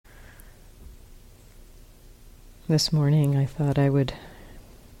This morning I thought I would,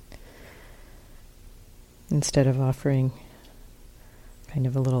 instead of offering kind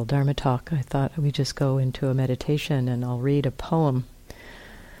of a little Dharma talk, I thought we just go into a meditation and I'll read a poem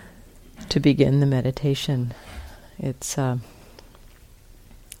to begin the meditation. It's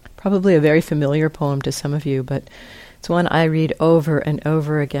probably a very familiar poem to some of you, but it's one I read over and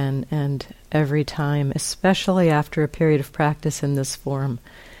over again, and every time, especially after a period of practice in this form,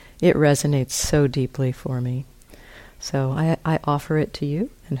 it resonates so deeply for me. So I offer it to you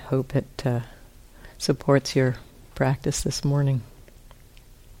and hope it supports your practice this morning.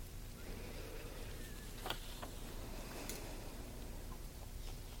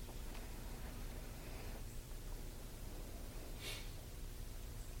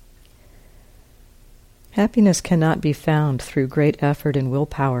 Happiness cannot be found through great effort and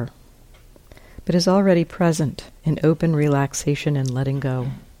willpower, but is already present in open relaxation and letting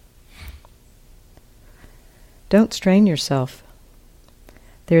go. Don't strain yourself.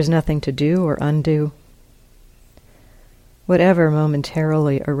 There is nothing to do or undo. Whatever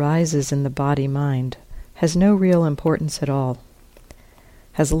momentarily arises in the body-mind has no real importance at all,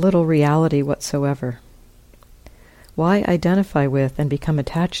 has little reality whatsoever. Why identify with and become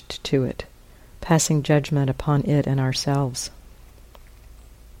attached to it, passing judgment upon it and ourselves?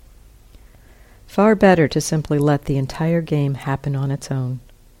 Far better to simply let the entire game happen on its own,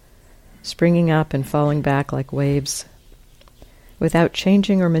 springing up and falling back like waves, without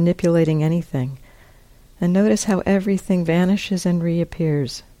changing or manipulating anything, and notice how everything vanishes and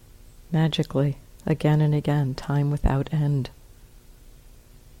reappears, magically, again and again, time without end.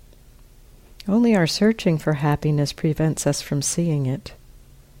 Only our searching for happiness prevents us from seeing it.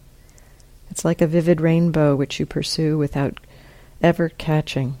 It's like a vivid rainbow which you pursue without ever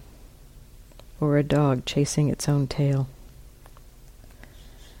catching, or a dog chasing its own tail.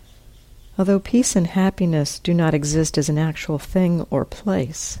 Although peace and happiness do not exist as an actual thing or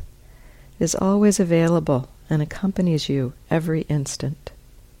place, it is always available and accompanies you every instant.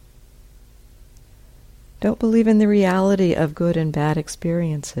 Don't believe in the reality of good and bad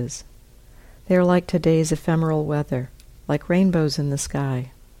experiences. They are like today's ephemeral weather, like rainbows in the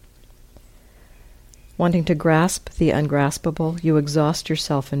sky. Wanting to grasp the ungraspable, you exhaust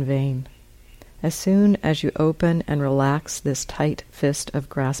yourself in vain. As soon as you open and relax this tight fist of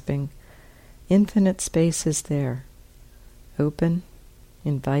grasping, infinite space is there, open,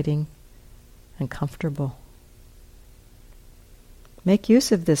 inviting, and comfortable. Make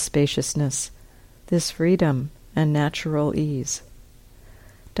use of this spaciousness, this freedom and natural ease.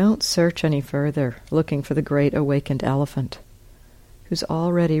 Don't search any further, looking for the great awakened elephant, who's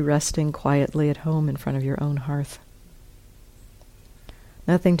already resting quietly at home in front of your own hearth.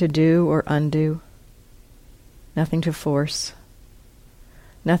 Nothing to do or undo, nothing to force,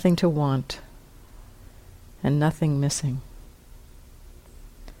 nothing to want, and nothing missing.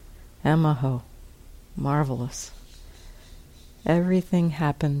 Emaho, marvelous. Everything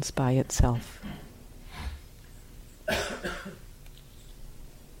happens by itself.